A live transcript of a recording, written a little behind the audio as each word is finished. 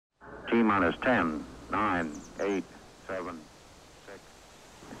T-minus 10, 9, 8, 7, 6.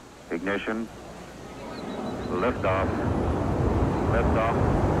 Ignition. Liftoff. Liftoff.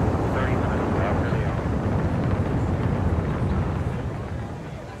 30 minutes after the hour.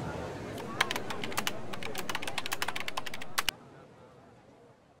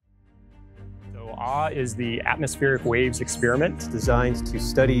 So AGW is the atmospheric waves experiment. It's designed to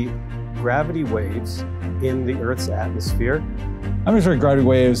study gravity waves in the Earth's atmosphere. Atmospheric gravity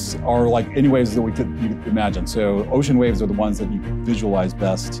waves are like any waves that you could imagine. So ocean waves are the ones that you visualize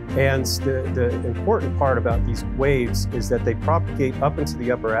best. And the important part about these waves is that they propagate up into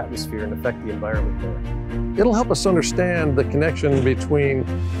the upper atmosphere and affect the environment there. It'll help us understand the connection between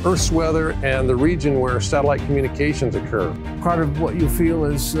Earth's weather and the region where satellite communications occur. Part of what you feel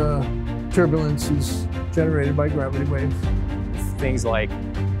is turbulence is generated by gravity waves. Things like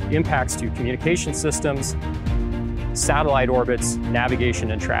impacts to communication systems, satellite orbits,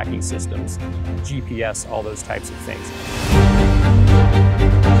 navigation and tracking systems, GPS, all those types of things.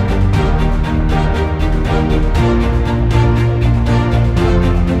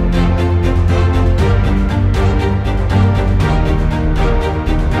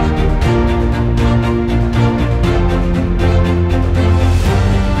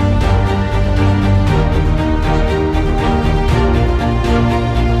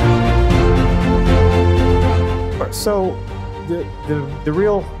 So the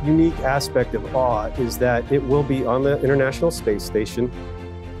real unique aspect of AGW is that it will be on the International Space Station,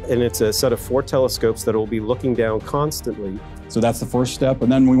 and it's a set of 4 telescopes that will be looking down constantly. So that's the first step,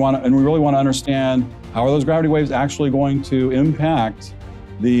 and then we really want to understand how are those gravity waves actually going to impact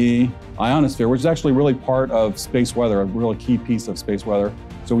the ionosphere, which is actually really part of space weather, a really key piece of space weather.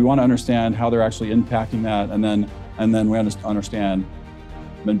 So we want to understand how they're actually impacting that, and then we understand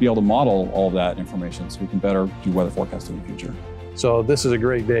and be able to model all of that information so we can better do weather forecasting in the future. So this is a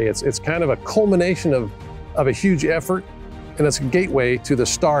great day. It's kind of a culmination of a huge effort, and it's a gateway to the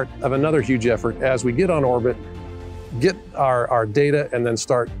start of another huge effort as we get on orbit, get our data, and then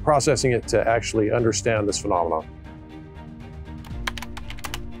start processing it to actually understand this phenomenon.